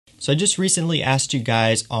So I just recently asked you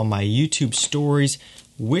guys on my YouTube stories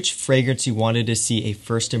which fragrance you wanted to see a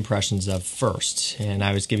first impressions of first. And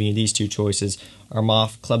I was giving you these two choices,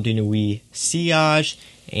 Armaf Club de Nuit Sillage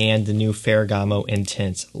and the new Ferragamo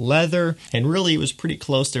Intense Leather. And really it was pretty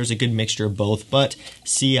close. There's a good mixture of both, but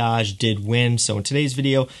Sillage did win. So in today's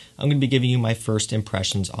video, I'm going to be giving you my first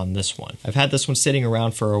impressions on this one. I've had this one sitting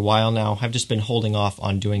around for a while now. I've just been holding off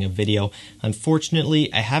on doing a video.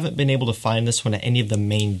 Unfortunately, I haven't been able to find this one at any of the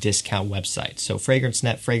main discount websites. So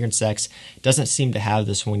FragranceNet, FragranceX doesn't seem to have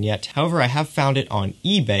this one yet. However, I have found it on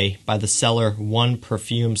eBay by the seller One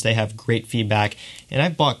Perfumes. They have great feedback, and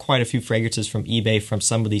I've bought quite a few fragrances from eBay from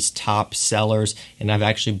some of these top sellers, and I've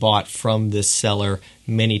actually bought from this seller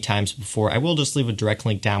many times before. I will just leave a direct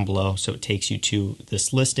link down below so it takes you to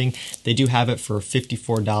this listing. They do have it for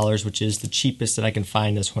 $54, which is the cheapest that I can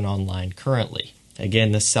find this one online currently.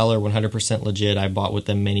 Again, this seller 100% legit. I bought with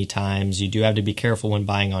them many times. You do have to be careful when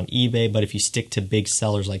buying on eBay, but if you stick to big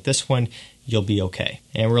sellers like this one, you'll be okay.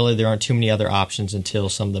 And really there aren't too many other options until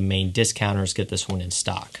some of the main discounters get this one in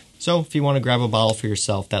stock. So if you want to grab a bottle for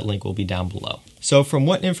yourself, that link will be down below. So from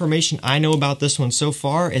what information I know about this one so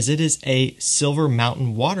far is it is a Silver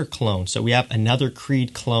Mountain water clone. So we have another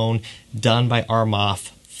Creed clone done by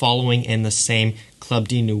Armaf following in the same Club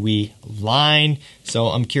de Nuit line. So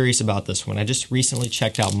I'm curious about this one. I just recently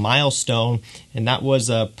checked out Milestone, and that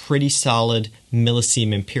was a pretty solid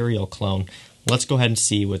Millésime Imperial clone. Let's go ahead and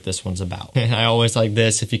see what this one's about. And I always like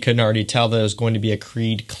this. If you couldn't already tell that it was going to be a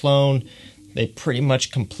Creed clone, they pretty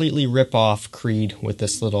much completely rip off Creed with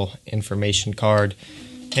this little information card.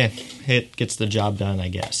 It gets the job done, I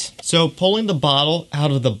guess. So pulling the bottle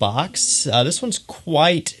out of the box, this one's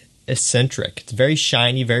quite eccentric. It's very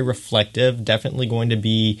shiny, very reflective, definitely going to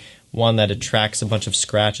be one that attracts a bunch of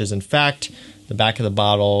scratches. In fact, the back of the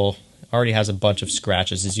bottle already has a bunch of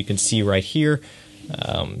scratches, as you can see right here.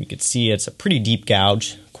 You can see it's a pretty deep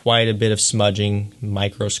gouge, quite a bit of smudging,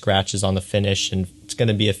 micro scratches on the finish, and it's going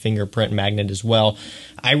to be a fingerprint magnet as well.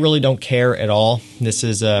 I really don't care at all. This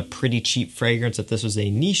is a pretty cheap fragrance. If this was a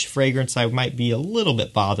niche fragrance, I might be a little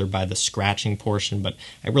bit bothered by the scratching portion, but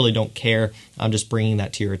I really don't care. I'm just bringing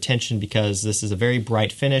that to your attention because this is a very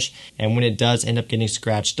bright finish, and when it does end up getting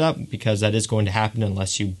scratched up, because that is going to happen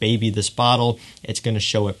unless you baby this bottle, it's going to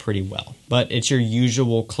show it pretty well. But it's your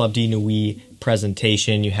usual Club de Nuit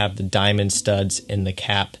presentation. You have the diamond studs in the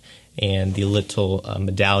cap and the little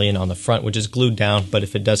medallion on the front, which is glued down, but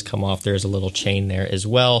if it does come off, there's a little chain there as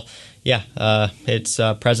well. Yeah, it's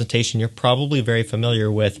a presentation you're probably very familiar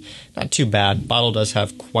with. Not too bad. Bottle does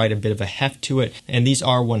have quite a bit of a heft to it, and these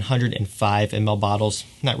are 105 ml bottles.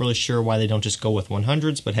 Not really sure why they don't just go with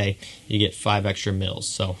 100s, but hey, you get 5 extra mils,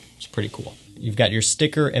 so it's pretty cool. You've got your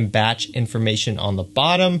sticker and batch information on the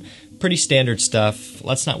bottom. Pretty standard stuff.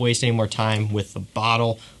 Let's not waste any more time with the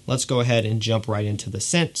bottle. Let's go ahead and jump right into the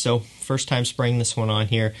scent. So first time spraying this one on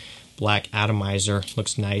here. Black atomizer,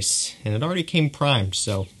 looks nice, and it already came primed,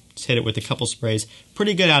 so let's hit it with a couple sprays.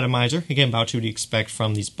 Pretty good atomizer, again about what you'd expect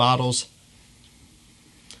from these bottles.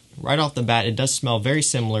 Right off the bat, it does smell very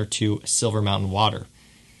similar to Silver Mountain water.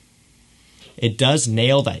 It does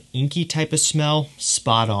nail that inky type of smell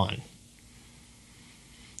spot on.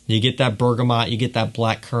 You get that bergamot, you get that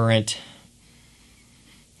black currant.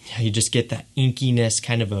 You just get that inkiness,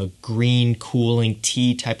 kind of a green, cooling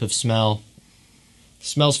tea type of smell.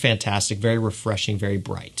 Smells fantastic, very refreshing, very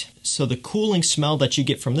bright. So the cooling smell that you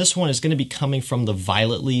get from this one is going to be coming from the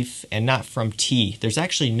violet leaf and not from tea. There's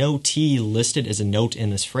actually no tea listed as a note in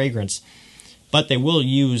this fragrance, but they will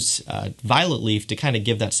use violet leaf to kind of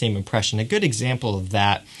give that same impression. A good example of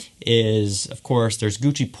that is, of course, there's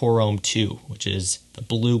Gucci Pour Homme 2, which is the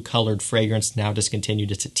blue colored fragrance, now discontinued.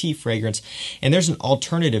 It's a tea fragrance, and there's an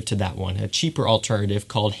alternative to that one, a cheaper alternative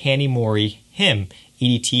called Hanny Mori Him,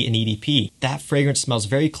 EDT and EDP. That fragrance smells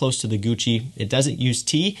very close to the Gucci. It doesn't use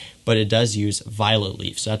tea, but it does use violet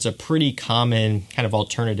leaf, so that's a pretty common kind of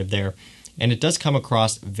alternative there. And it does come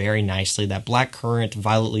across very nicely. That black currant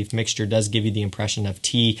violet leaf mixture does give you the impression of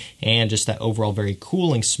tea and just that overall very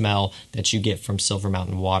cooling smell that you get from Silver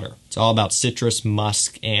Mountain water. It's all about citrus,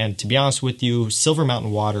 musk, and to be honest with you, Silver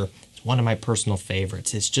Mountain water is one of my personal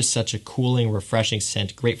favorites. It's just such a cooling, refreshing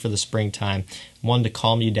scent, great for the springtime, one to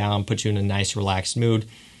calm you down, put you in a nice, relaxed mood.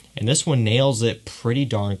 and this one nails it pretty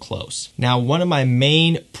darn close. Now, one of my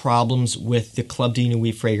main problems with the Club de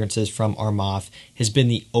Nuit fragrances from Armaf has been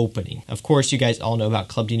the opening. Of course, you guys all know about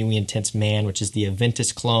Club de Nuit Intense Man, which is the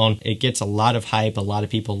Aventus clone. It gets a lot of hype, a lot of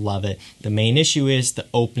people love it. The main issue is the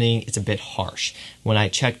opening, it's a bit harsh. When I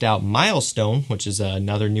checked out Milestone, which is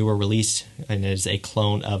another newer release and is a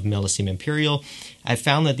clone of Millésime Imperial, I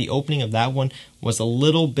found that the opening of that one was a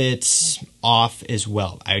little bit off as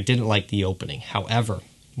well. I didn't like the opening. However,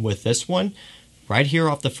 with this one, right here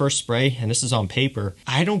off the first spray, and this is on paper,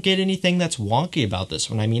 I don't get anything that's wonky about this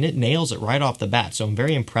one. I mean, it nails it right off the bat, so I'm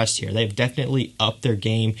very impressed here. They've definitely upped their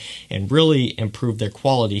game and really improved their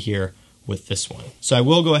quality here with this one. So I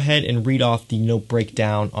will go ahead and read off the note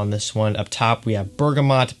breakdown on this one. Up top, we have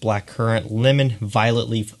bergamot, blackcurrant, lemon, violet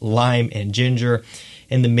leaf, lime, and ginger.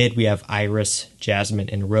 In the mid, we have iris, jasmine,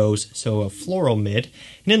 and rose, so a floral mid.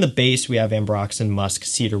 And in the base, we have ambroxan, musk,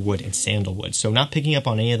 cedarwood, and sandalwood. So not picking up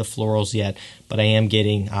on any of the florals yet, but I am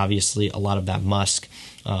getting, obviously, a lot of that musk,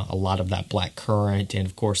 a lot of that black currant, and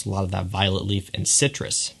of course, a lot of that violet leaf and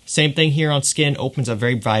citrus. Same thing here on skin, opens up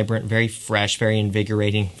very vibrant, very fresh, very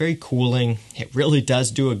invigorating, very cooling. It really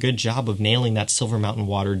does do a good job of nailing that Silver Mountain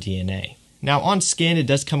Water DNA. Now on skin, it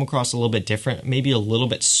does come across a little bit different, maybe a little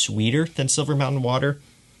bit sweeter than Silver Mountain Water,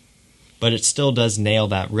 but it still does nail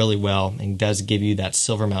that really well and does give you that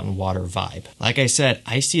Silver Mountain Water vibe. Like I said,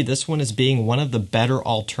 I see this one as being one of the better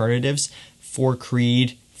alternatives for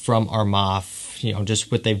Creed from Armaf. You know,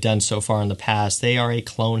 just what they've done so far in the past. They are a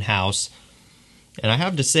clone house. And I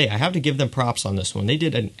have to say, I have to give them props on this one. They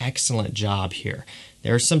did an excellent job here.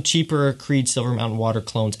 There are some cheaper Creed Silver Mountain Water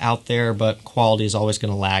clones out there, but quality is always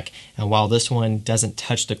going to lack. And while this one doesn't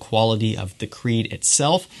touch the quality of the Creed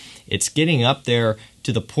itself, it's getting up there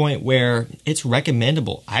to the point where it's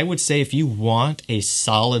recommendable. I would say if you want a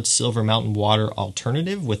solid Silver Mountain Water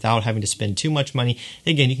alternative without having to spend too much money,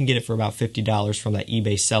 again, you can get it for about $50 from that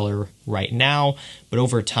eBay seller right now. But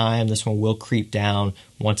over time, this one will creep down.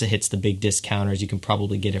 Once it hits the big discounters, you can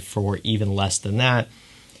probably get it for even less than that,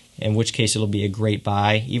 in which case it'll be a great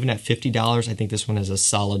buy. Even at $50, I think this one is a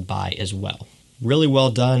solid buy as well. Really well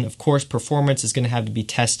done. Of course, performance is going to have to be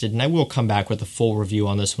tested, and I will come back with a full review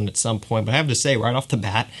on this one at some point, but I have to say, right off the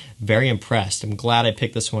bat, very impressed. I'm glad I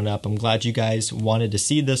picked this one up. I'm glad you guys wanted to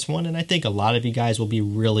see this one, and I think a lot of you guys will be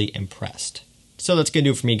really impressed. So that's going to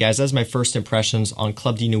do it for me, guys. That's my first impressions on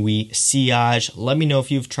Club de Nuit Sillage. Let me know if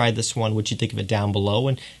you've tried this one, what you think of it down below,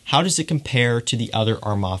 and how does it compare to the other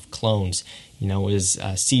Armaf clones? You know, is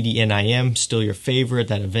CDNIM still your favorite?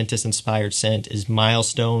 That Aventus-inspired scent? Is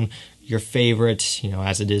Milestone your favorite, you know,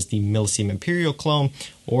 as it is the Millésime Imperial clone?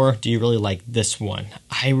 Or do you really like this one?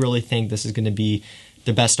 I really think this is going to be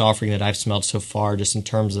the best offering that I've smelled so far, just in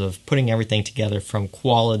terms of putting everything together from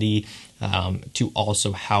quality to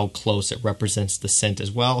also how close it represents the scent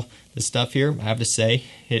as well. This stuff here, I have to say,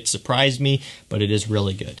 it surprised me, but it is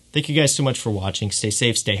really good. Thank you guys so much for watching. Stay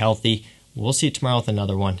safe, stay healthy. We'll see you tomorrow with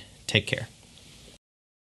another one. Take care.